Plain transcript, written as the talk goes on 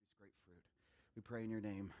We pray in your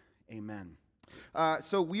name. Amen.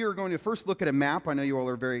 So we are going to first look at a map. I know you all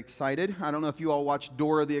are very excited. I don't know if you all watch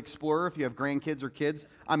Dora the Explorer, if you have grandkids or kids.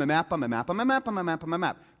 I'm a map, I'm a map, I'm a map, I'm a map, I'm a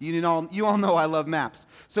map. You all know I love maps.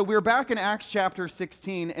 So we're back in Acts chapter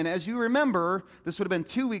 16, and as you remember, this would have been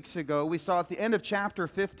 2 weeks ago, we saw at the end of chapter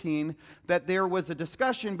 15 that there was a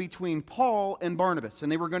discussion between Paul and Barnabas, and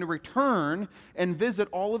they were going to return and visit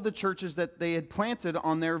all of the churches that they had planted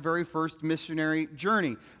on their very first missionary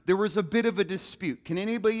journey. There was a bit of a dispute. Can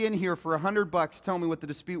anybody in here for $100 tell me what the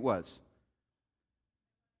dispute was?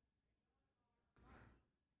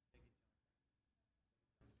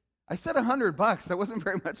 I said $100. That wasn't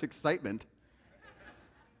very much excitement.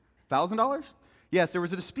 $1,000? Yes, there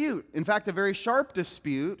was a dispute. In fact, a very sharp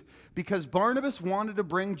dispute because Barnabas wanted to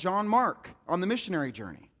bring John Mark on the missionary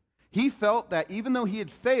journey. He felt that even though he had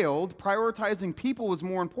failed, prioritizing people was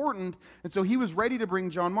more important, and so he was ready to bring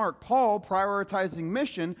John Mark. Paul, prioritizing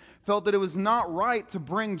mission, felt that it was not right to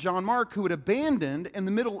bring John Mark, who had abandoned in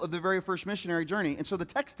the middle of the very first missionary journey. And so the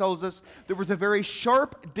text tells us there was a very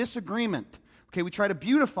sharp disagreement. Okay, we try to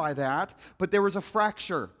beautify that, but there was a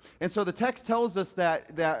fracture. And so the text tells us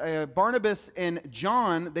that Barnabas and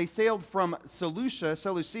John, they sailed from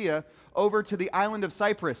Seleucia, over to the island of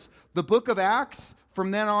Cyprus. The book of Acts,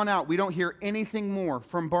 from then on out, we don't hear anything more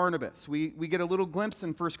from Barnabas. We get a little glimpse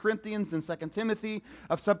in 1 Corinthians and 2 Timothy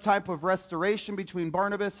of some type of restoration between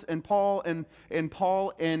Barnabas and Paul and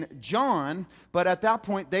Paul and John, but at that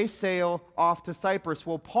point, they sail off to Cyprus.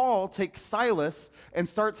 Well, Paul takes Silas and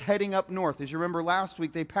starts heading up north. As you remember last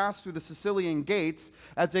week, they passed through the Sicilian gates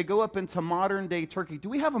as they go up into modern-day Turkey. Do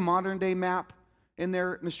we have a modern-day map in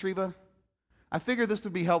there, Ms. Shriva? I figured this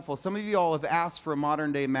would be helpful. Some of you all have asked for a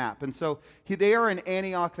modern-day map. And so they are in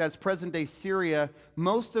Antioch, that's present-day Syria.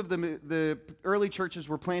 Most of the early churches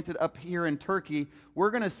were planted up here in Turkey. We're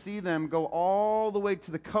going to see them go all the way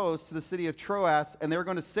to the coast, to the city of Troas, and they're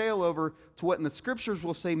going to sail over to what in the scriptures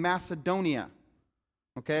will say Macedonia.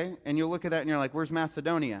 Okay? And you'll look at that and you're like, where's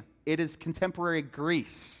Macedonia? It is contemporary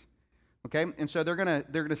Greece. Okay? And so they're going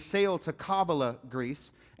to sail to Kavala,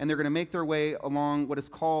 Greece, and they're going to make their way along what is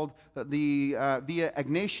called the Via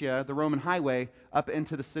Egnatia, the Roman highway, up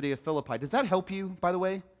into the city of Philippi. Does that help you, by the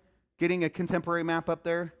way, getting a contemporary map up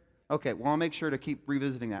there? Okay, well, I'll make sure to keep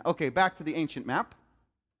revisiting that. Okay, back to the ancient map.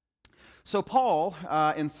 So Paul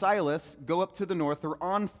and Silas go up to the north. They're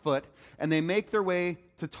on foot, and they make their way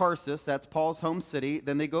to Tarsus. That's Paul's home city.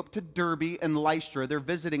 Then they go up to Derbe and Lystra. They're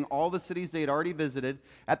visiting all the cities they had already visited.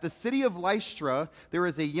 At the city of Lystra, there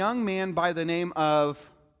is a young man by the name of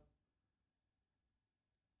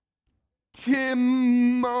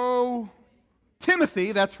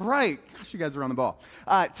Timothy, that's right. Gosh, you guys are on the ball.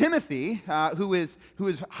 Timothy, who is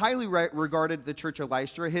highly regarded at the church of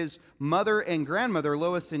Lystra. His mother and grandmother,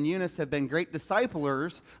 Lois and Eunice, have been great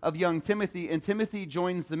disciplers of young Timothy, and Timothy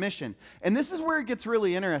joins the mission. And this is where it gets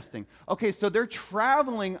really interesting. Okay, so they're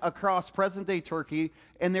traveling across present-day Turkey,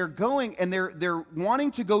 and they're going, and they're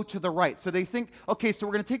wanting to go to the right. So they think, okay, so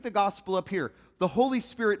we're going to take the gospel up here. The Holy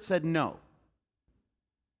Spirit said no.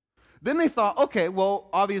 Then they thought, okay, well,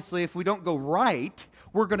 obviously, if we don't go right,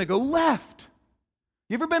 we're going to go left.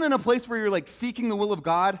 You ever been in a place where you're like seeking the will of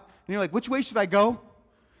God, and you're like, which way should I go?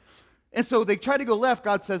 And so they try to go left,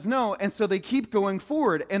 God says no, and so they keep going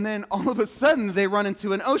forward, and then all of a sudden, they run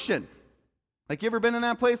into an ocean. Like, you ever been in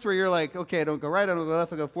that place where you're like, okay, I don't go right, I don't go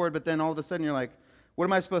left, I go forward, but then all of a sudden, you're like, what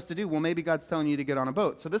am I supposed to do? Well, maybe God's telling you to get on a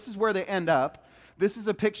boat. So this is where they end up. This is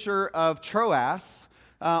a picture of Troas,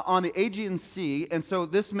 on the Aegean Sea, and so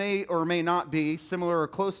this may or may not be similar or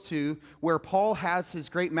close to where Paul has his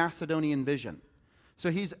great Macedonian vision.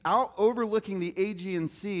 So he's out overlooking the Aegean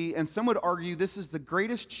Sea, and some would argue this is the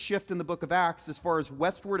greatest shift in the book of Acts as far as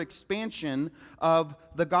westward expansion of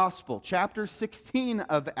the gospel. Chapter 16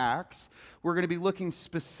 of Acts, we're going to be looking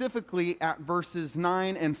specifically at verses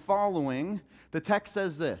 9 and following. The text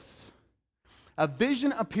says this: a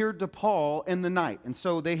vision appeared to Paul in the night. And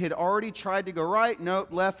so they had already tried to go right, no,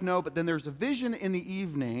 left, no, but then there's a vision in the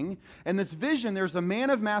evening. And this vision, there's a man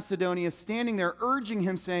of Macedonia standing there urging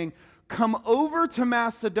him, saying, come over to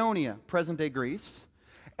Macedonia, present-day Greece,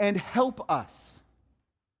 and help us.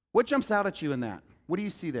 What jumps out at you in that? What do you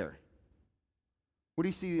see there? What do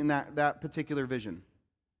you see in that particular vision?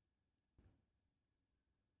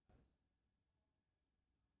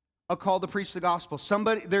 A call to preach the gospel.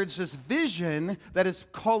 There's this vision that is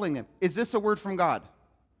calling him. Is this a word from God?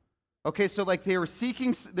 Okay, so like they were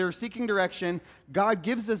seeking direction. God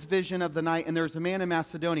gives this vision of the night, and there's a man in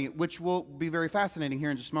Macedonia, which will be very fascinating here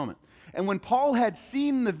in just a moment. And when Paul had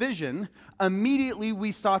seen the vision, immediately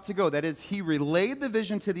we sought to go. That is, he relayed the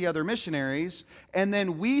vision to the other missionaries, and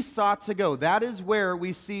then we sought to go. That is where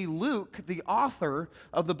we see Luke, the author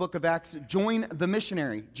of the book of Acts, join the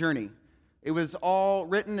missionary journey. It was all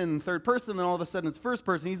written in third person, then all of a sudden it's first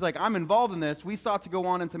person. He's like, I'm involved in this. We sought to go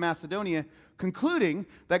on into Macedonia, concluding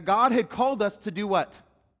that God had called us to do what?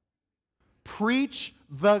 Preach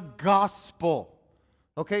the gospel.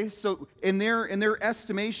 Okay, so in their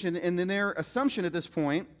estimation and in their assumption at this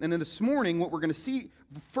point, and in this morning, what we're going to see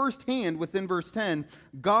firsthand within verse 10,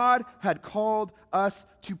 God had called us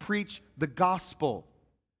to preach the gospel.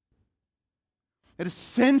 It is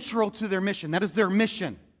central to their mission. That is their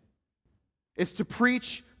mission, is to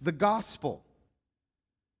preach the gospel.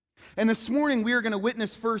 And this morning, we are going to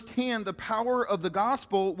witness firsthand the power of the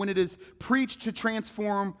gospel when it is preached to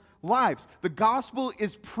transform lives. The gospel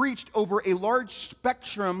is preached over a large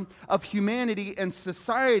spectrum of humanity and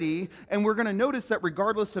society, and we're going to notice that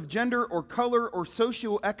regardless of gender or color or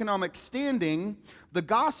socioeconomic standing, the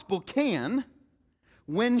gospel can,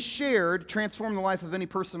 when shared, transform the life of any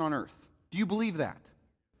person on earth. Do you believe that?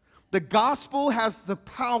 The gospel has the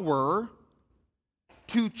power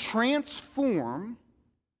to transform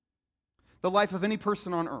the life of any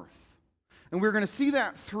person on earth. And we're going to see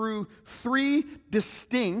that through three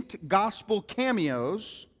distinct gospel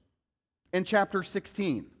cameos in chapter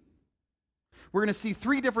 16. We're going to see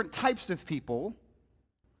three different types of people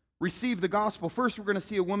receive the gospel. First, we're going to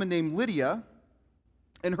see a woman named Lydia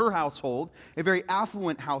in her household, a very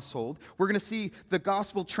affluent household. We're going to see the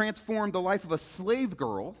gospel transform the life of a slave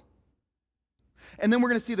girl. And then we're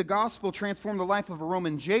going to see the gospel transform the life of a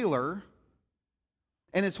Roman jailer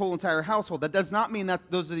and his whole entire household. That does not mean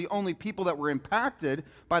that those are the only people that were impacted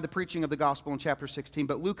by the preaching of the gospel in chapter 16,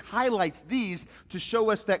 but Luke highlights these to show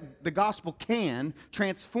us that the gospel can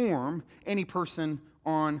transform any person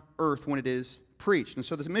on earth when it is preached. And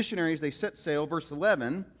so the missionaries, they set sail, verse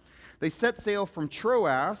 11, they set sail from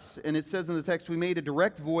Troas, and it says in the text, we made a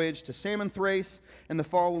direct voyage to Samothrace, and the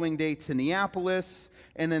following day to Neapolis,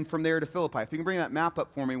 and then from there to Philippi. If you can bring that map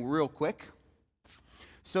up for me real quick.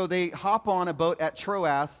 So they hop on a boat at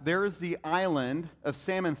Troas. There's the island of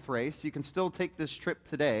Samothrace. You can still take this trip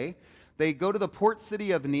today. They go to the port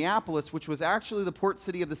city of Neapolis, which was actually the port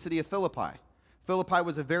city of the city of Philippi. Philippi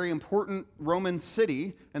was a very important Roman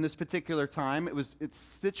city in this particular time. It's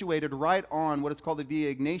situated right on what is called the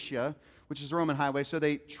Via Egnatia, which is the Roman highway. So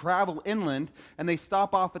they travel inland, and they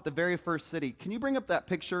stop off at the very first city. Can you bring up that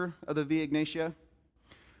picture of the Via Egnatia?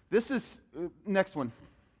 This is, next one.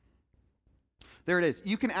 There it is.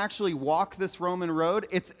 You can actually walk this Roman road.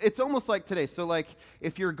 It's almost like today. So like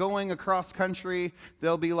if you're going across country,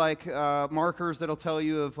 there'll be like markers that'll tell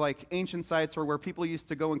you of like ancient sites or where people used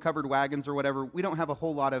to go in covered wagons or whatever. We don't have a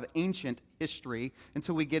whole lot of ancient history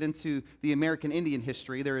until we get into the American Indian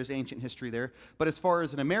history. There is ancient history there. But as far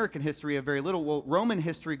as an American history of very little, well, Roman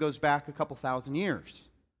history goes back a couple thousand years.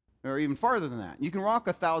 Or even farther than that. You can walk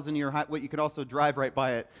 1,000-year highway. You could also drive right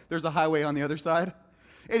by it. There's a highway on the other side.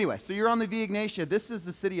 Anyway, so you're on the Via Egnatia. This is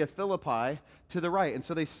the city of Philippi to the right. And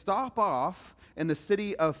so they stop off in the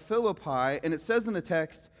city of Philippi, and it says in the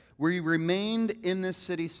text, we remained in this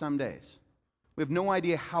city some days. We have no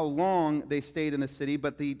idea how long they stayed in the city,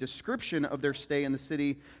 but the description of their stay in the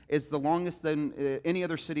city is the longest than any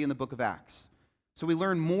other city in the book of Acts. So we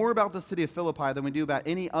learn more about the city of Philippi than we do about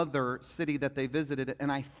any other city that they visited,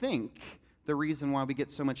 and I think the reason why we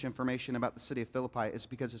get so much information about the city of Philippi is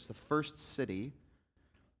because it's the first city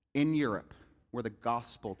in Europe where the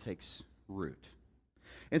gospel takes root.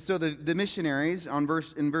 And so the missionaries, in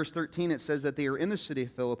verse 13, it says that they are in the city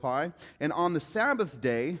of Philippi, and on the Sabbath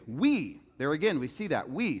day, there again, we see that,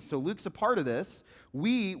 so Luke's a part of this,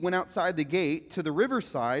 we went outside the gate to the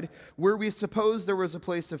riverside where we supposed there was a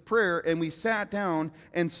place of prayer, and we sat down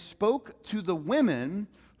and spoke to the women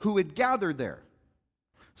who had gathered there.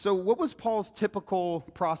 So what was Paul's typical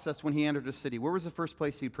process when he entered a city? Where was the first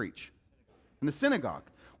place he'd preach? In the synagogue.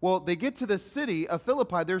 Well, they get to the city of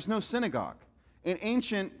Philippi, there's no synagogue. In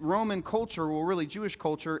ancient Roman culture, or really Jewish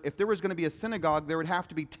culture, if there was going to be a synagogue, there would have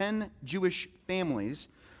to be 10 Jewish families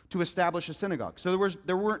to establish a synagogue. So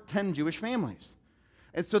there weren't 10 Jewish families.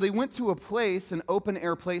 And so they went to a place, an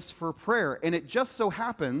open-air place for prayer. And it just so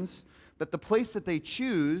happens that the place that they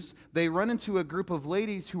choose, they run into a group of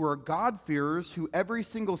ladies who are God-fearers who every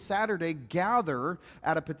single Saturday gather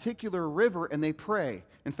at a particular river and they pray.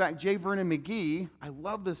 In fact, J. Vernon McGee, I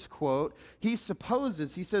love this quote, he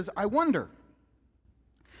says, I wonder,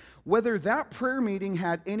 whether that prayer meeting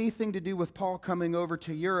had anything to do with Paul coming over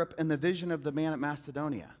to Europe and the vision of the man at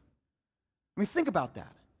Macedonia. I mean, think about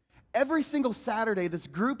that. Every single Saturday, this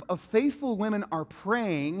group of faithful women are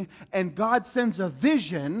praying, and God sends a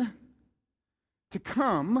vision to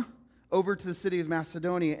come over to the city of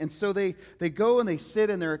Macedonia. And so they go and they sit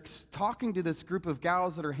and they're talking to this group of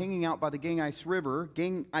gals that are hanging out by the Gangites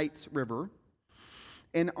River.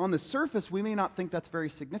 And on the surface, we may not think that's very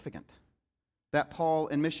significant, that Paul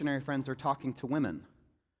and missionary friends are talking to women.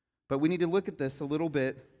 But we need to look at this a little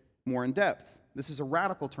bit more in depth. This is a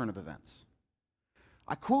radical turn of events.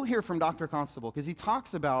 I quote here from Dr. Constable because he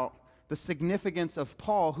talks about the significance of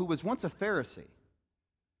Paul, who was once a Pharisee,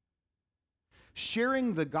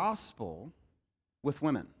 sharing the gospel with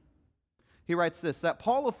women. He writes this, that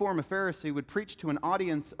Paul, a former Pharisee, would preach to an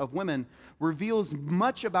audience of women reveals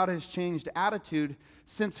much about his changed attitude,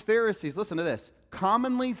 since Pharisees, listen to this,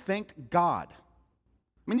 commonly thanked God.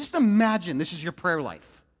 I mean, just imagine this is your prayer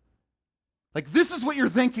life. Like, this is what you're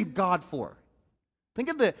thanking God for. Think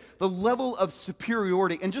of the level of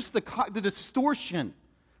superiority and just the distortion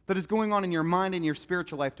that is going on in your mind and your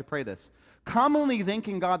spiritual life to pray this. Commonly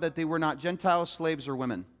thanking God that they were not Gentiles, slaves, or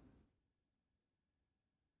women.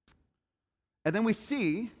 And then we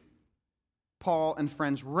see Paul and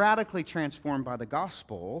friends radically transformed by the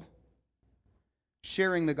gospel,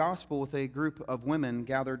 sharing the gospel with a group of women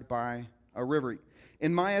gathered by a river.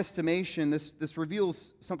 In my estimation, this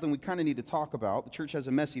reveals something we kind of need to talk about. The church has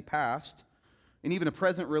a messy past and even a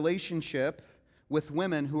present relationship with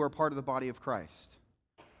women who are part of the body of Christ.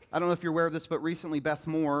 I don't know if you're aware of this, but recently Beth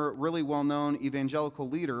Moore, really well-known evangelical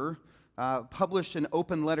leader, published an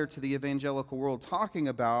open letter to the evangelical world talking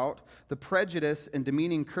about the prejudice and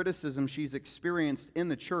demeaning criticism she's experienced in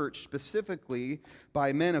the church, specifically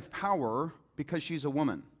by men of power, because she's a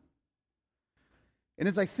woman. And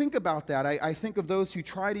as I think about that, I think of those who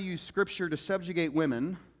try to use Scripture to subjugate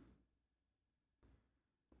women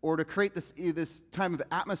or to create this time of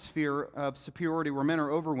atmosphere of superiority where men are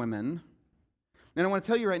over women. And I want to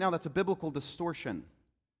tell you right now, that's a biblical distortion.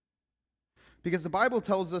 Because the Bible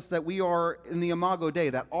tells us that we are in the Imago Dei,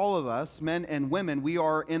 that all of us, men and women, we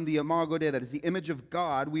are in the Imago Dei, that is the image of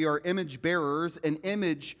God. We are image bearers and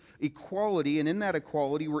image equality, and in that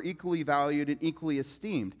equality, we're equally valued and equally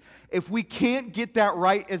esteemed. If we can't get that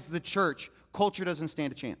right as the church, culture doesn't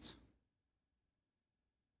stand a chance.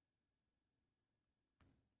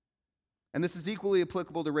 And this is equally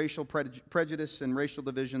applicable to racial prejudice and racial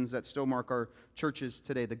divisions that still mark our churches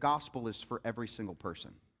today. The gospel is for every single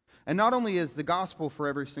person. And not only is the gospel for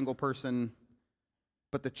every single person,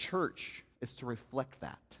 but the church is to reflect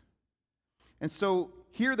that. And so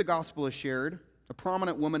here the gospel is shared. A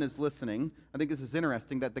prominent woman is listening. I think this is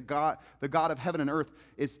interesting that the God of heaven and earth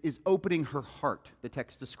is opening her heart. The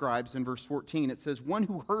text describes in verse 14. It says, one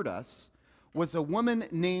who heard us was a woman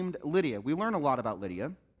named Lydia. We learn a lot about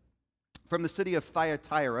Lydia. From the city of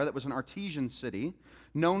Thyatira, that was an artesian city,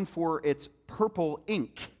 known for its purple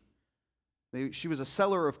ink. She was a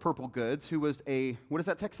seller of purple goods who was what does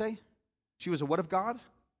that text say? She was a what of God?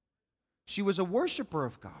 She was a worshiper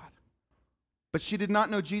of God. But she did not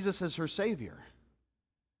know Jesus as her Savior.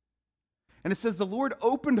 And it says the Lord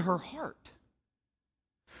opened her heart.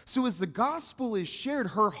 So as the gospel is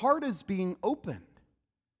shared, her heart is being opened.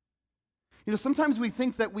 You know, sometimes we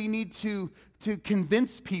think that we need to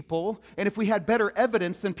convince people, and if we had better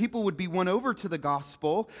evidence, then people would be won over to the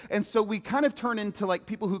gospel, and so we kind of turn into like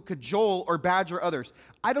people who cajole or badger others.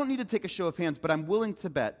 I don't need to take a show of hands, but I'm willing to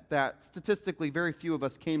bet that statistically very few of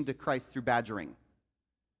us came to Christ through badgering.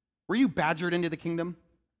 Were you badgered into the kingdom?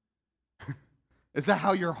 Is that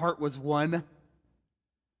how your heart was won?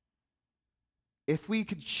 If we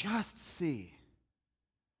could just see,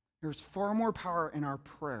 there's far more power in our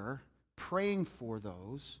prayer, praying for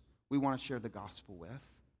those we want to share the gospel with,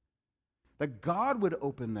 that God would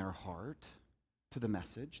open their heart to the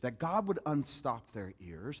message, that God would unstop their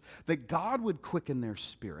ears, that God would quicken their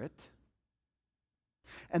spirit.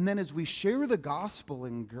 And then as we share the gospel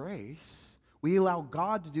in grace, we allow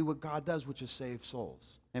God to do what God does, which is save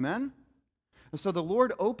souls. Amen? And so the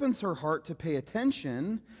Lord opens her heart to pay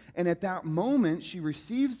attention, and at that moment, she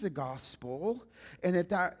receives the gospel, and at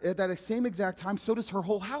that same exact time, so does her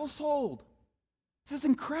whole household. This is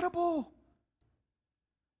incredible.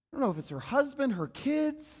 I don't know if it's her husband, her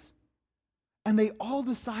kids, and they all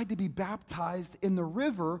decide to be baptized in the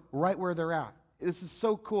river right where they're at. This is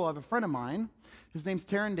so cool. I have a friend of mine. His name's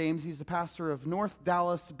Taryn Dames. He's the pastor of North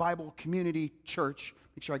Dallas Bible Community Church.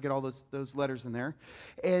 Make sure I get all those letters in there.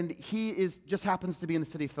 And he just happens to be in the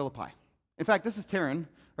city of Philippi. In fact, this is Taryn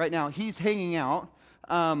right now. He's hanging out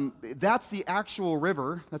That's the actual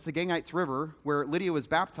river. That's the Gangites River where Lydia was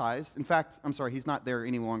baptized. In fact, I'm sorry, he's not there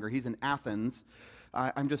any longer. He's in Athens.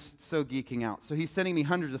 I'm just so geeking out. So he's sending me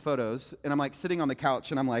hundreds of photos, and I'm like sitting on the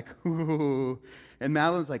couch, and I'm like, ooh. And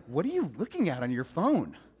Madeline's like, what are you looking at on your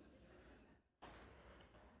phone?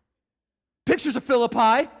 Pictures of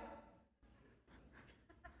Philippi.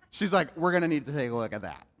 She's like, we're going to need to take a look at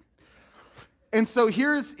that. And so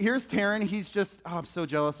here's Taryn. He's just, oh, I'm so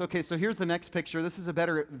jealous. Okay, so here's the next picture. This is a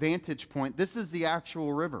better vantage point. This is the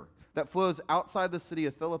actual river that flows outside the city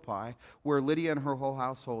of Philippi where Lydia and her whole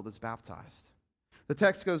household is baptized. The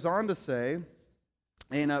text goes on to say,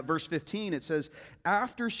 in verse 15, it says,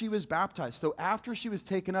 after she was baptized, so after she was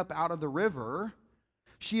taken up out of the river,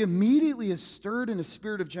 she immediately is stirred in a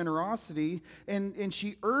spirit of generosity, and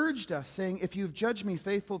she urged us, saying, if you've judged me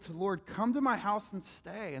faithful to the Lord, come to my house and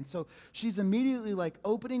stay. And so she's immediately like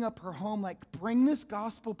opening up her home, like, bring this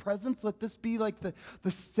gospel presence. Let this be like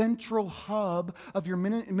the central hub of your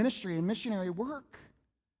ministry and missionary work.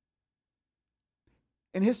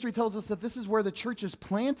 And history tells us that this is where the church is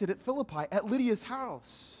planted at Philippi, at Lydia's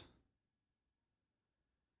house.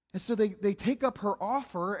 And so they take up her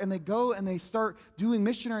offer, and they go and they start doing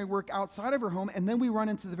missionary work outside of her home. And then we run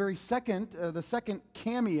into the second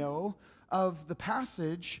cameo of the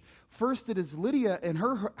passage. First, it is Lydia and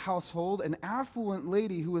her household, an affluent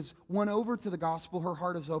lady who is won over to the gospel. Her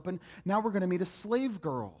heart is open. Now we're going to meet a slave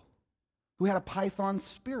girl who had a python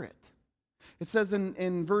spirit. It says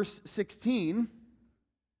in verse 16,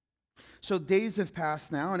 so days have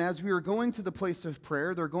passed now, and as we were going to the place of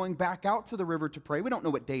prayer, they're going back out to the river to pray. We don't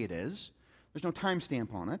know what day it is. There's no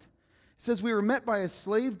timestamp on it. It says, we were met by a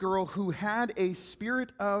slave girl who had a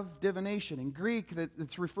spirit of divination. In Greek,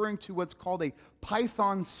 it's referring to what's called a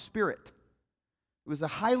python spirit. It was a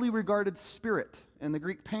highly regarded spirit in the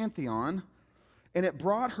Greek pantheon, and it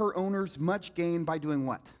brought her owners much gain by doing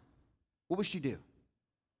what? What would she do?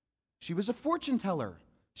 She was a fortune teller.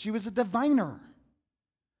 She was a diviner.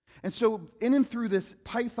 And so in and through this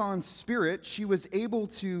python spirit, she was able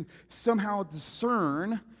to somehow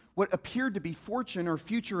discern what appeared to be fortune or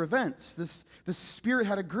future events. This spirit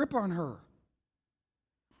had a grip on her.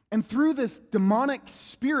 And through this demonic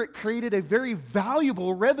spirit created a very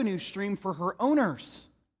valuable revenue stream for her owners.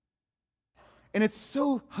 And it's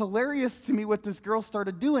so hilarious to me what this girl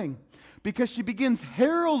started doing, because she begins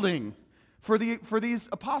heralding for these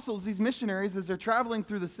apostles, these missionaries, as they're traveling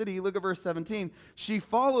through the city. Look at verse 17. She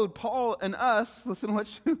followed Paul and us. Listen to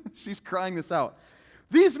what she's crying this out.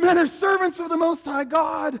 These men are servants of the Most High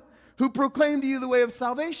God who proclaim to you the way of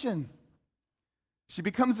salvation. She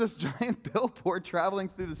becomes this giant billboard traveling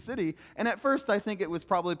through the city. And at first, I think it was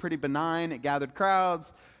probably pretty benign. It gathered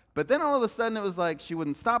crowds. But then all of a sudden, it was like she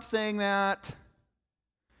wouldn't stop saying that.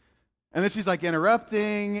 And then she's like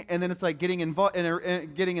interrupting, and then it's like getting in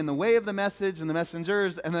the way of the message and the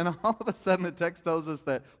messengers, and then all of a sudden the text tells us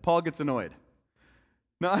that Paul gets annoyed.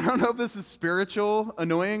 Now, I don't know if this is spiritual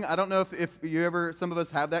annoying. I don't know if some of us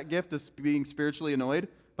have that gift of being spiritually annoyed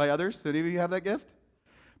by others. Do any of you have that gift?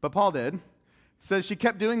 But Paul did. It says she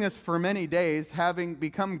kept doing this for many days, having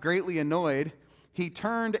become greatly annoyed. He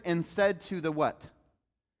turned and said to the what?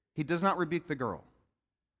 He does not rebuke the girl.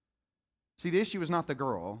 See, the issue was not the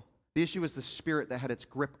girl. The issue was the spirit that had its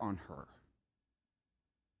grip on her.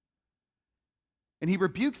 And he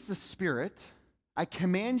rebukes the spirit. I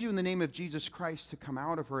command you in the name of Jesus Christ to come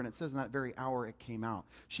out of her. And it says in that very hour it came out.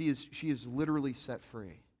 She is literally set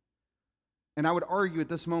free. And I would argue at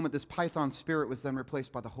this moment this python spirit was then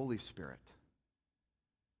replaced by the Holy Spirit.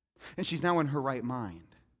 And she's now in her right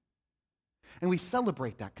mind. And we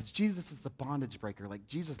celebrate that because Jesus is the bondage breaker. Like,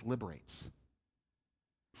 Jesus liberates.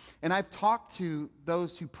 And I've talked to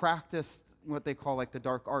those who practice what they call like the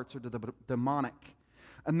dark arts or the demonic.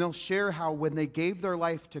 And they'll share how when they gave their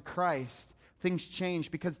life to Christ, things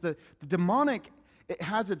changed, because the demonic, it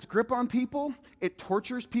has its grip on people, it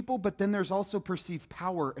tortures people, but then there's also perceived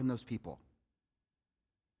power in those people.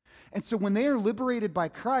 And so when they are liberated by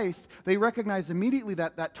Christ, they recognize immediately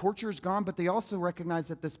that that torture is gone, but they also recognize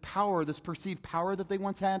that this power, this perceived power that they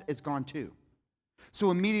once had, is gone too. So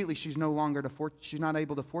immediately she's not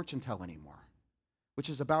able to fortune tell anymore, which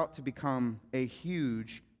is about to become a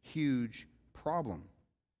huge, huge problem.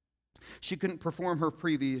 She couldn't perform her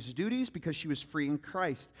previous duties because she was free in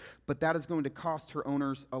Christ, but that is going to cost her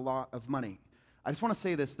owners a lot of money. I just want to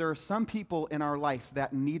say this. There are some people in our life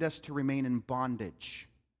that need us to remain in bondage.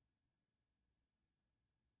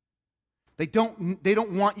 They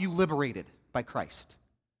don't want you liberated by Christ.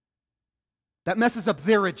 That messes up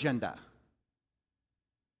their agenda.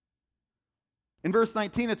 In verse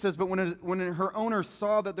 19 it says, but when her owners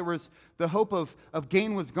saw that there was the hope of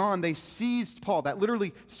gain was gone, they seized Paul. That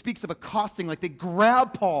literally speaks of accosting, like they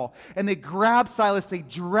grabbed Paul and they grabbed Silas, they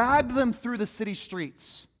dragged them through the city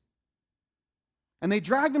streets. And they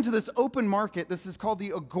dragged them to this open market. This is called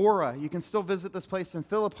the Agora. You can still visit this place in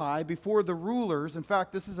Philippi before the rulers. In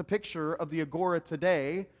fact, this is a picture of the Agora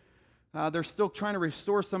today. They're still trying to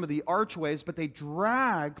restore some of the archways, but they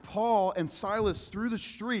drag Paul and Silas through the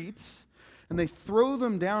streets, and they throw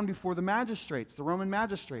them down before the magistrates, the Roman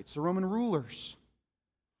magistrates, the Roman rulers.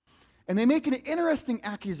 And they make an interesting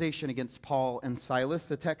accusation against Paul and Silas.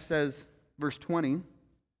 The text says, verse 20,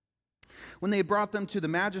 when they brought them to the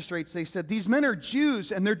magistrates, they said, these men are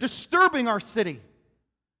Jews, and they're disturbing our city.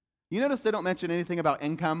 You notice they don't mention anything about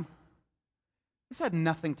income? This had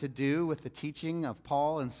nothing to do with the teaching of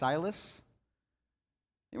Paul and Silas.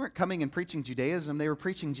 They weren't coming and preaching Judaism, they were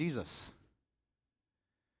preaching Jesus.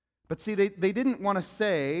 But see, they didn't want to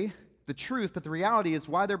say the truth, but the reality is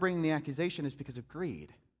why they're bringing the accusation is because of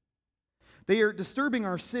greed. They are disturbing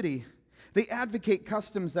our city. They advocate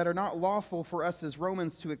customs that are not lawful for us as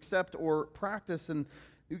Romans to accept or practice. And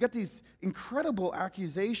you've got these incredible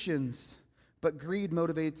accusations, but greed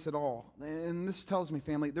motivates it all. And this tells me,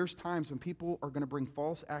 family, there's times when people are going to bring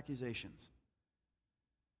false accusations.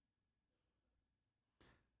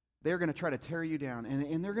 They're going to try to tear you down,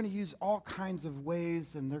 and they're going to use all kinds of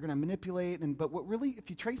ways, and they're going to manipulate. But what really, if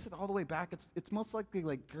you trace it all the way back, it's most likely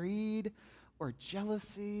like greed or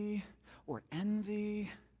jealousy or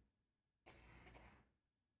envy,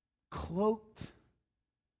 cloaked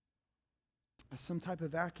as some type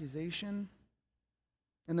of accusation.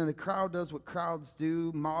 And then the crowd does what crowds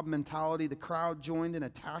do, mob mentality. The crowd joined in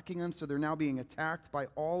attacking them, so they're now being attacked by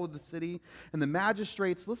all of the city. And the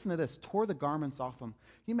magistrates, listen to this, tore the garments off them.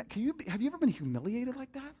 Have you ever been humiliated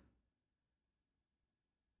like that?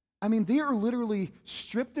 I mean, they are literally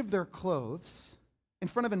stripped of their clothes in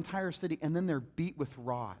front of an entire city, and then they're beat with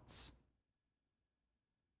rods.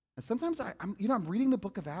 And sometimes I'm reading the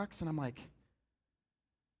book of Acts, and I'm like,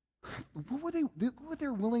 what were they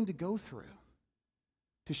willing to go through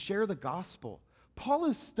to share the gospel? Paul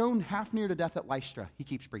is stoned half near to death at Lystra. He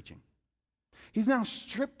keeps preaching. He's now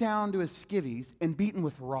stripped down to his skivvies and beaten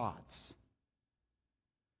with rods.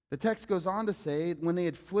 The text goes on to say, when they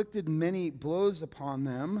had inflicted many blows upon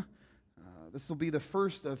them, this will be the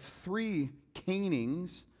first of 3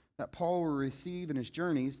 canings that Paul will receive in his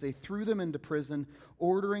journeys. They threw them into prison,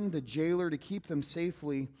 ordering the jailer to keep them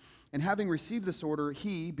safely. And having received this order,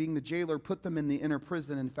 he, being the jailer, put them in the inner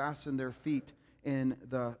prison and fastened their feet in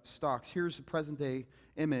the stocks. Here's a present-day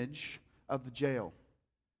image of the jail.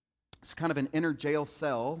 It's kind of an inner jail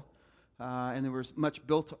cell, and there was much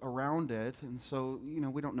built around it. And so,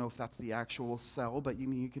 we don't know if that's the actual cell, but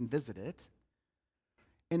you can visit it.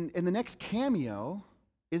 And the next cameo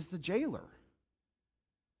is the jailer.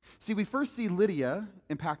 See, we first see Lydia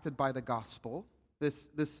impacted by the gospel,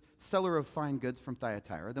 this seller of fine goods from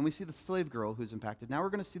Thyatira. Then we see the slave girl who's impacted. Now we're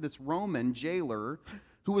going to see this Roman jailer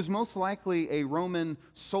who was most likely a Roman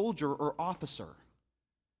soldier or officer.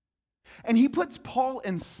 And he puts Paul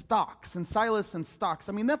in stocks and Silas in stocks.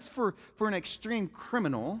 I mean, that's for an extreme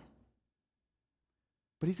criminal.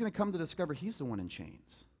 But he's going to come to discover he's the one in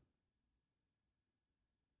chains.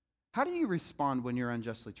 How do you respond when you're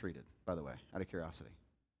unjustly treated, by the way, out of curiosity?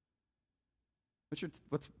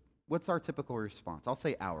 What's our typical response? I'll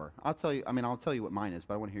say our. I'll tell you what mine is,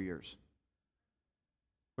 but I want to hear yours.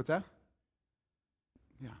 What's that?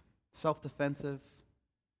 Yeah. Self-defensive.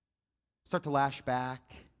 Start to lash back.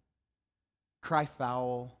 Cry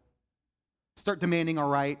foul. Start demanding our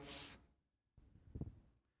rights.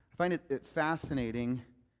 I find it fascinating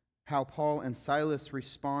how Paul and Silas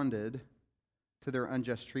responded to their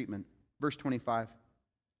unjust treatment. Verse 25.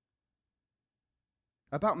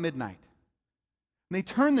 About midnight, they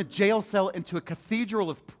turned the jail cell into a cathedral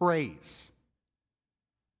of praise.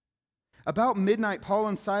 About midnight, Paul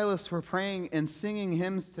and Silas were praying and singing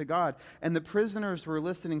hymns to God, and the prisoners were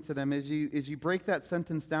listening to them. As you break that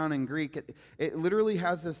sentence down in Greek, it literally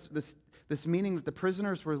has this meaning that the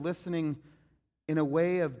prisoners were listening in a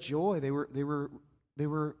way of joy. They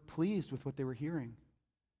were pleased with what they were hearing.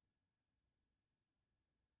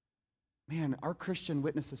 Man, our Christian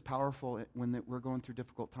witness is powerful when we're going through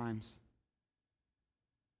difficult times.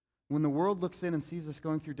 When the world looks in and sees us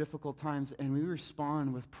going through difficult times and we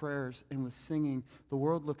respond with prayers and with singing, the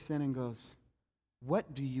world looks in and goes,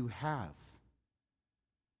 what do you have?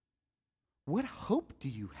 What hope do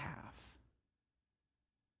you have?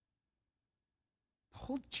 The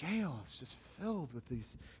whole jail is just filled with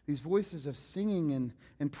these voices of singing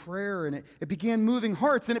and prayer, and it began moving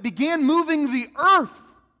hearts, and it began moving the earth.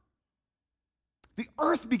 The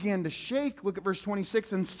earth began to shake. Look at verse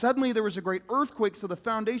 26. And suddenly there was a great earthquake, so the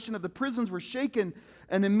foundation of the prisons were shaken,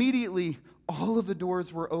 and immediately all of the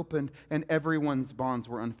doors were opened, and everyone's bonds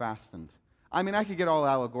were unfastened. I mean, I could get all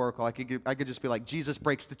allegorical. I could just be like, Jesus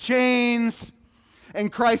breaks the chains,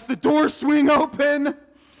 and Christ, the doors swing open.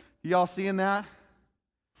 Y'all seeing that?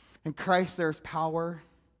 In Christ, there's power.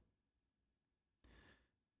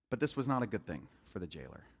 But this was not a good thing for the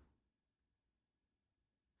jailer.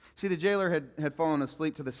 See, the jailer had fallen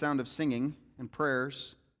asleep to the sound of singing and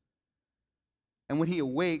prayers. And when he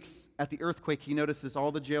awakes at the earthquake, he notices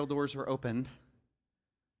all the jail doors are opened.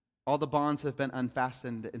 All the bonds have been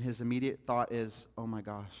unfastened. And his immediate thought is, oh my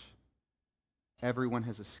gosh, everyone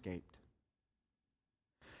has escaped.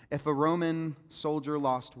 If a Roman soldier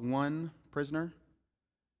lost one prisoner,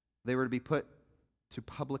 they were to be put to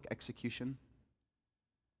public execution.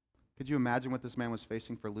 Could you imagine what this man was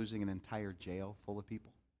facing for losing an entire jail full of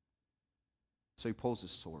people? So he pulls his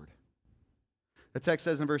sword. The text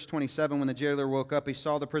says in verse 27, when the jailer woke up, he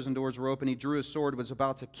saw the prison doors were open. He drew his sword, was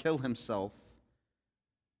about to kill himself.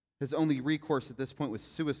 His only recourse at this point was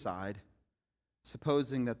suicide,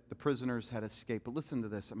 supposing that the prisoners had escaped. But listen to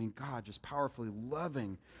this. I mean, God just powerfully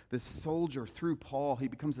loving this soldier through Paul. He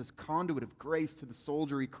becomes this conduit of grace to the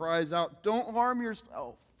soldier. He cries out, don't harm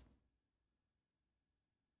yourself.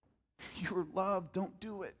 You are loved. Don't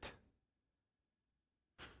do it.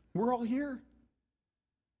 We're all here.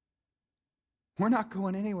 We're not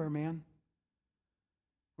going anywhere, man.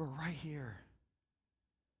 We're right here.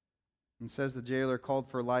 And says the jailer called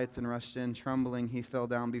for lights and rushed in. Trembling, he fell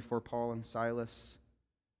down before Paul and Silas.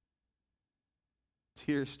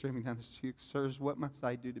 Tears streaming down his cheeks. Sirs, what must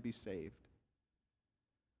I do to be saved?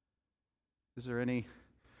 Is there any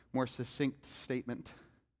more succinct statement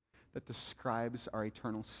that describes our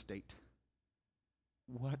eternal state?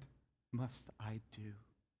 What must I do?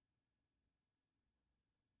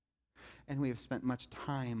 And we have spent much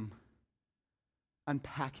time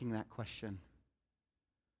unpacking that question.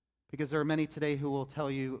 Because there are many today who will tell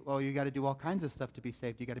you, well, you got to do all kinds of stuff to be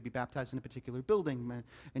saved. You got to be baptized in a particular building,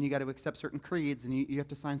 and you got to accept certain creeds, and you have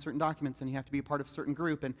to sign certain documents, and you have to be a part of a certain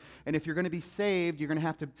group. And if you're going to be saved, you're going to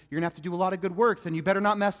have to do a lot of good works, and you better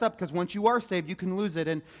not mess up, because once you are saved, you can lose it.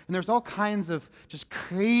 And there's all kinds of just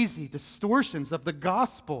crazy distortions of the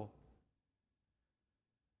gospel.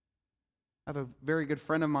 I have a very good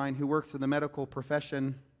friend of mine who works in the medical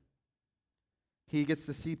profession. He gets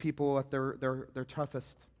to see people at their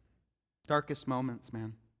toughest, darkest moments,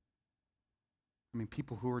 man. I mean,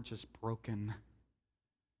 people who are just broken.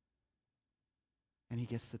 And he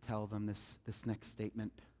gets to tell them this next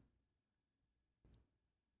statement.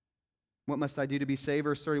 What must I do to be saved?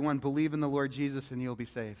 Verse 31, believe in the Lord Jesus and you'll be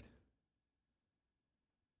saved.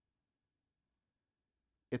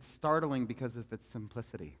 It's startling because of its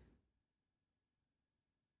simplicity.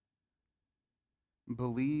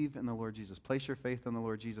 Believe in the Lord Jesus. Place your faith in the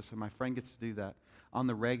Lord Jesus. And my friend gets to do that on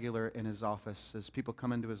the regular in his office. As people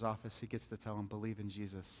come into his office, he gets to tell them, believe in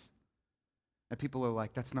Jesus. And people are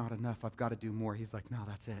like, that's not enough. I've got to do more. He's like, no,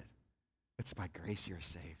 that's it. It's by grace you're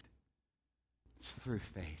saved. It's through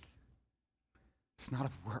faith. It's not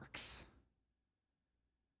of works.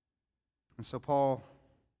 And so Paul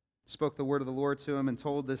spoke the word of the Lord to him and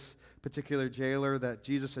told this particular jailer that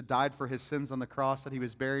Jesus had died for his sins on the cross, that he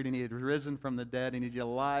was buried and he had risen from the dead and he's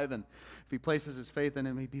alive, and if he places his faith in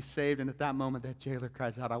him, he'd be saved. And at that moment, that jailer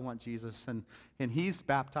cries out, I want Jesus, and he's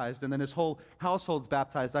baptized, and then his whole household's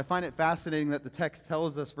baptized. I find it fascinating that the text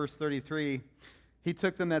tells us, verse 33, he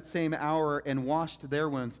took them that same hour and washed their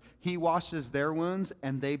wounds. He washes their wounds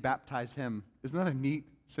and they baptize him. Isn't that a neat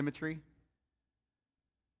symmetry?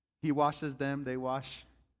 He washes them, they wash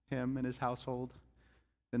him and his household.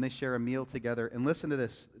 Then they share a meal together. And listen to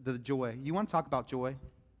this, the joy. You want to talk about joy?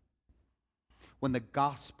 When the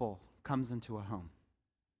gospel comes into a home.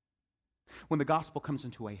 When the gospel comes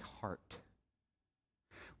into a heart.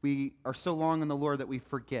 We are so long in the Lord that we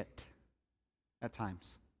forget at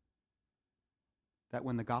times that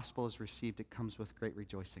when the gospel is received, it comes with great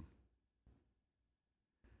rejoicing.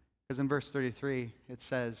 Because in verse 33, it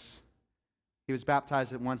says, he was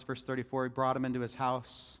baptized at once. Verse 34, he brought him into his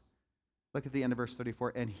house. Look at the end of verse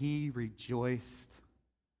 34. And he rejoiced,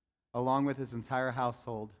 along with his entire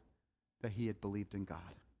household, that he had believed in God.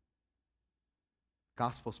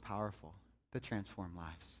 Gospel's powerful to transform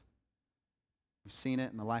lives. We've seen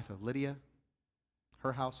it in the life of Lydia,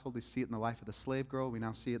 her household. We see it in the life of the slave girl. We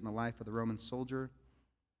now see it in the life of the Roman soldier.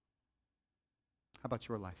 How about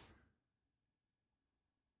your life?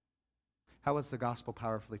 How has the gospel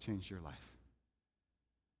powerfully changed your life?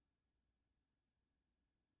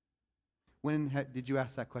 When did you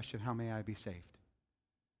ask that question, how may I be saved?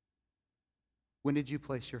 When did you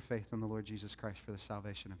place your faith in the Lord Jesus Christ for the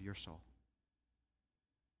salvation of your soul?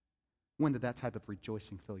 When did that type of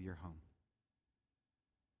rejoicing fill your home?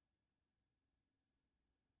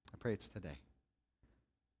 I pray it's today.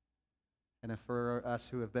 And if for us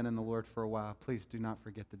who have been in the Lord for a while, please do not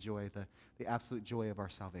forget the joy, the absolute joy of our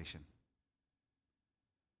salvation.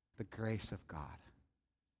 The grace of God.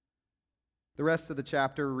 The rest of the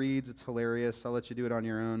chapter reads, it's hilarious. I'll let you do it on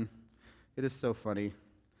your own. It is so funny.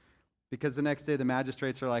 Because the next day the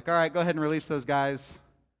magistrates are like, all right, go ahead and release those guys.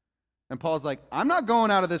 And Paul's like, I'm not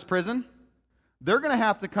going out of this prison. They're going to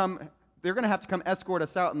have to come escort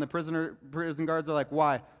us out. And the prison guards are like,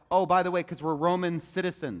 why? Oh, by the way, because we're Roman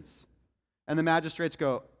citizens. And the magistrates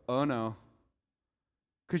go, oh no.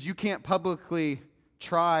 Because you can't publicly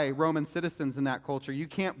try Roman citizens in that culture. You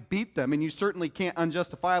can't beat them, and you certainly can't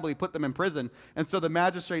unjustifiably put them in prison. And so the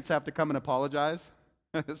magistrates have to come and apologize.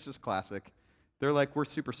 It's just classic. They're like, we're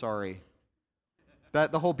super sorry.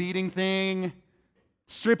 That the whole beating thing,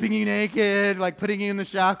 stripping you naked, like putting you in the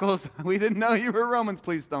shackles. We didn't know you were Romans.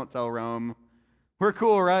 Please don't tell Rome. We're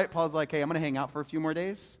cool, right? Paul's like, hey, I'm going to hang out for a few more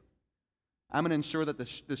days. I'm going to ensure that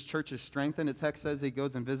this church is strengthened. The text says he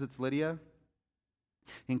goes and visits Lydia,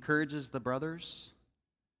 encourages the brothers,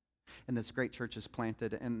 and this great church is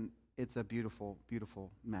planted, and it's a beautiful,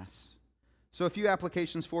 beautiful mess. So a few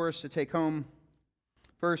applications for us to take home.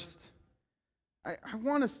 First, I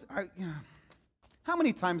want to, how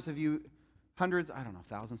many times have you, hundreds, I don't know,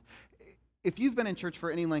 thousands, if you've been in church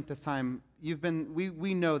for any length of time,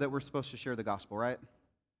 we know that we're supposed to share the gospel, right?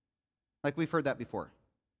 Like we've heard that before.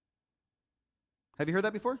 Have you heard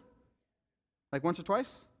that before? Like once or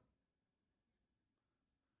twice?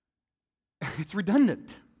 It's redundant.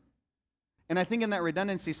 And I think in that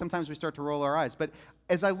redundancy, sometimes we start to roll our eyes. But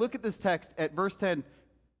as I look at this text at verse 10,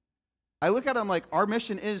 I look at it, I'm like, our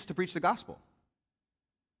mission is to preach the gospel.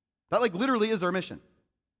 That like literally is our mission.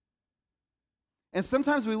 And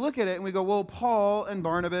sometimes we look at it and we go, well, Paul and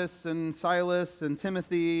Barnabas and Silas and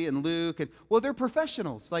Timothy and Luke, and well, they're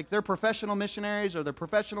professionals. Like they're professional missionaries or they're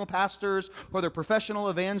professional pastors or they're professional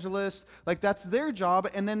evangelists. Like that's their job.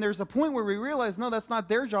 And then there's a point where we realize, no, that's not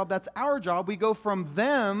their job. That's our job. We go from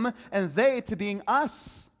them and they to being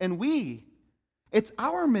us and we. It's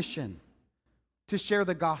our mission to share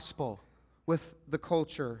the gospel with the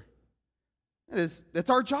culture. It's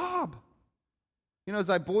our job. You know,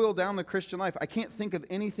 as I boil down the Christian life, I can't think of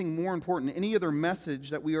anything more important, any other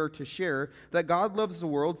message that we are to share, that God loves the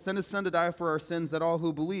world, sent his son to die for our sins, that all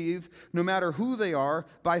who believe, no matter who they are,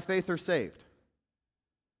 by faith are saved.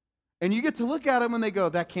 And you get to look at them and they go,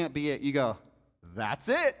 that can't be it. You go, that's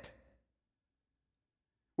it.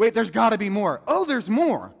 Wait, there's got to be more. Oh, there's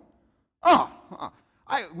more.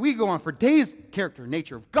 We go on for days. Character,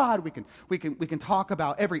 nature of God. We can talk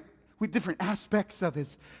about with different aspects of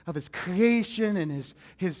his creation and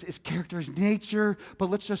his character's nature. But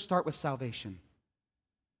let's just start with salvation.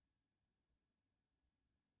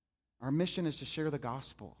 Our mission is to share the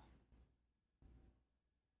gospel.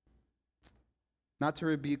 Not to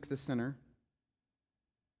rebuke the sinner.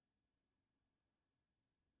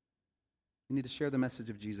 We need to share the message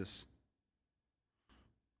of Jesus.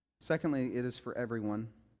 Secondly, it is for everyone.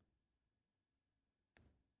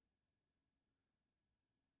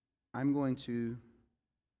 I'm going to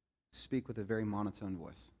speak with a very monotone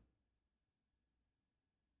voice.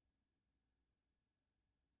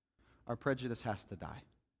 Our prejudice has to die.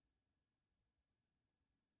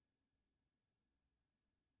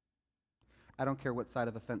 I don't care what side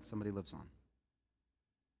of the fence somebody lives on.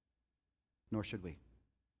 Nor should we.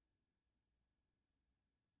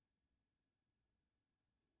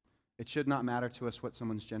 It should not matter to us what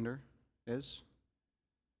someone's gender is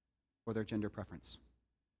or their gender preference.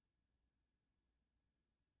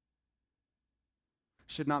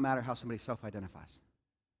 Should not matter how somebody self-identifies.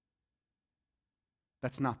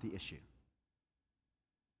 That's not the issue.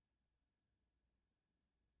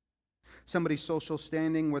 Somebody's social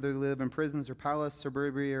standing, whether they live in prisons or palace,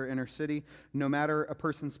 suburbia or inner city, no matter a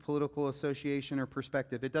person's political association or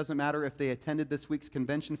perspective. It doesn't matter if they attended this week's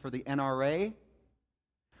convention for the NRA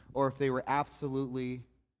or if they were absolutely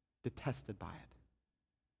detested by it.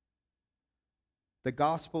 The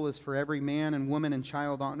gospel is for every man and woman and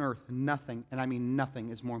child on earth. Nothing, and I mean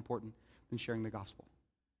nothing, is more important than sharing the gospel.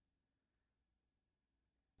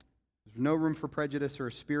 There's no room for prejudice or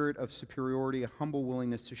a spirit of superiority, a humble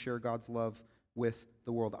willingness to share God's love with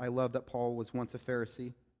the world. I love that Paul was once a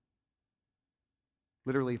Pharisee,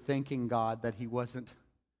 literally thanking God that he wasn't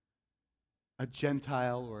a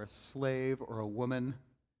Gentile or a slave or a woman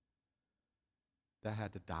that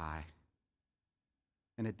had to die.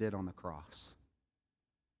 And it did on the cross.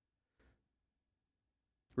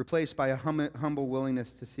 replaced by a humble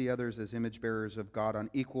willingness to see others as image bearers of God on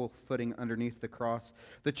equal footing underneath the cross.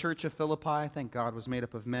 The church of Philippi, thank God, was made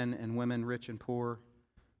up of men and women, rich and poor,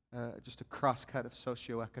 just a cross-cut of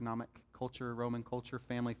socioeconomic culture, Roman culture.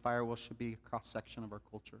 Family firewall should be a cross-section of our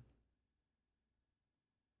culture.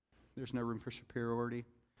 There's no room for superiority.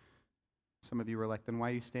 Some of you were like, then why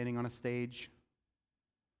are you standing on a stage?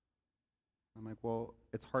 I'm like, well,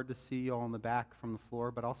 it's hard to see y'all in the back from the floor,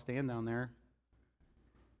 but I'll stand down there.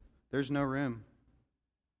 There's no room.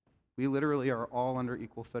 We literally are all under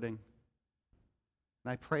equal footing.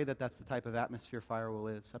 And I pray that that's the type of atmosphere Firewall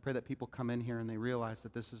is. I pray that people come in here and they realize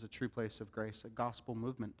that this is a true place of grace, a gospel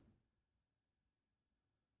movement.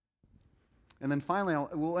 And then finally,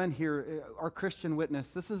 we'll end here. Our Christian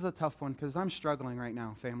witness. This is a tough one because I'm struggling right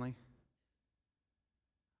now, family.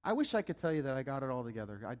 I wish I could tell you that I got it all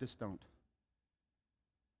together. I just don't.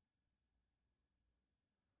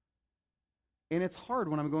 And it's hard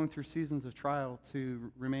when I'm going through seasons of trial to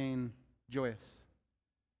remain joyous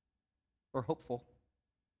or hopeful.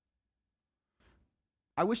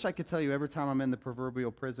 I wish I could tell you every time I'm in the proverbial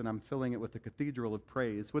prison, I'm filling it with a cathedral of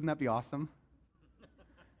praise. Wouldn't that be awesome?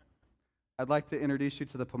 I'd like to introduce you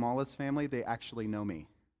to the Pomales family. They actually know me.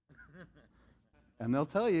 And they'll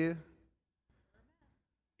tell you,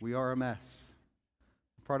 we are a mess.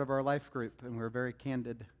 Part of our life group, and we're very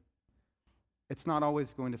candid. It's not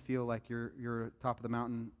always going to feel like you're top of the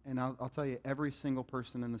mountain. And I'll tell you, every single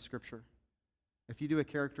person in the Scripture, if you do a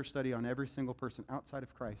character study on every single person outside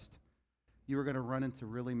of Christ, you are going to run into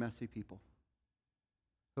really messy people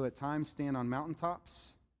who at times stand on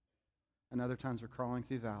mountaintops and other times are crawling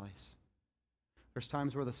through valleys. There's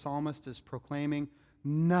times where the psalmist is proclaiming,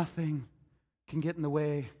 nothing can get in the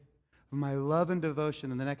way of my love and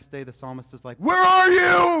devotion. And the next day the psalmist is like, where are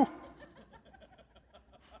you?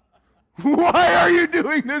 Why are you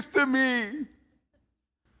doing this to me?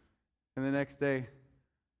 And the next day,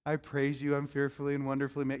 I praise you, I'm fearfully and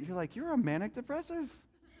wonderfully made. You're like, you're a manic depressive?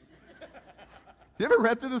 You ever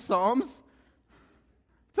read through the Psalms?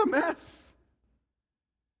 It's a mess.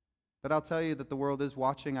 But I'll tell you that the world is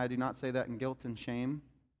watching. I do not say that in guilt and shame.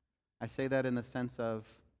 I say that in the sense of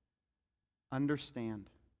understand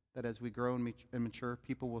that as we grow and mature,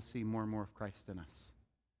 people will see more and more of Christ in us.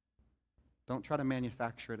 Don't try to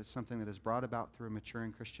manufacture it. It's something that is brought about through a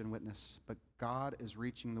maturing Christian witness. But God is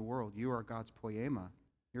reaching the world. You are God's poema.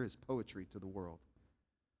 You're His poetry to the world.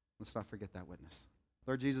 Let's not forget that witness.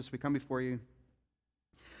 Lord Jesus, we come before you.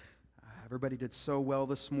 Everybody did so well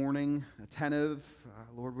this morning, attentive.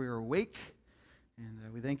 Lord, we are awake.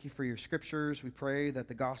 And we thank you for your scriptures. We pray that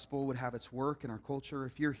the gospel would have its work in our culture.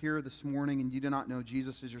 If you're here this morning and you do not know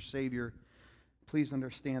Jesus as your Savior, please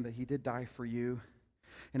understand that He did die for you.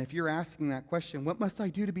 And if you're asking that question, what must I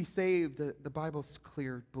do to be saved? The Bible's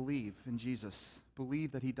clear. Believe in Jesus.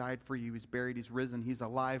 Believe that He died for you. He's buried. He's risen. He's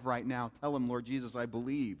alive right now. Tell Him, Lord Jesus, I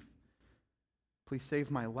believe. Please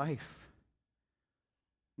save my life.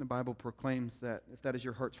 The Bible proclaims that if that is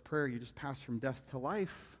your heart's prayer, you just pass from death to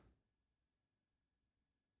life.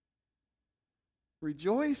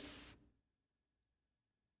 Rejoice.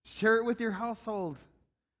 Share it with your household.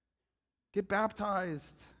 Get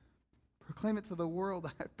baptized. Proclaim it to the world.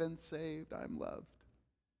 I've been saved. I'm loved.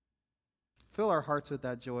 Fill our hearts with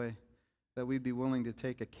that joy that we'd be willing to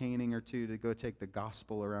take a caning or two to go take the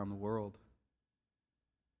gospel around the world.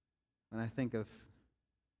 And I think of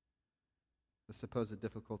the supposed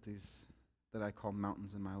difficulties that I call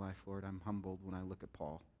mountains in my life, Lord. I'm humbled when I look at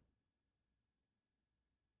Paul.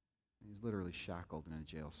 He's literally shackled in a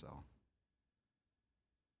jail cell.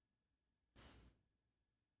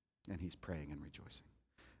 And he's praying and rejoicing.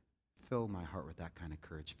 Fill my heart with that kind of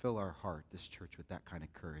courage. Fill our heart, this church, with that kind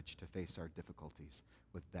of courage to face our difficulties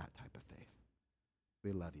with that type of faith.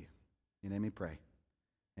 We love you. In your name we pray.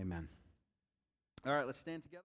 Amen. All right, let's stand together.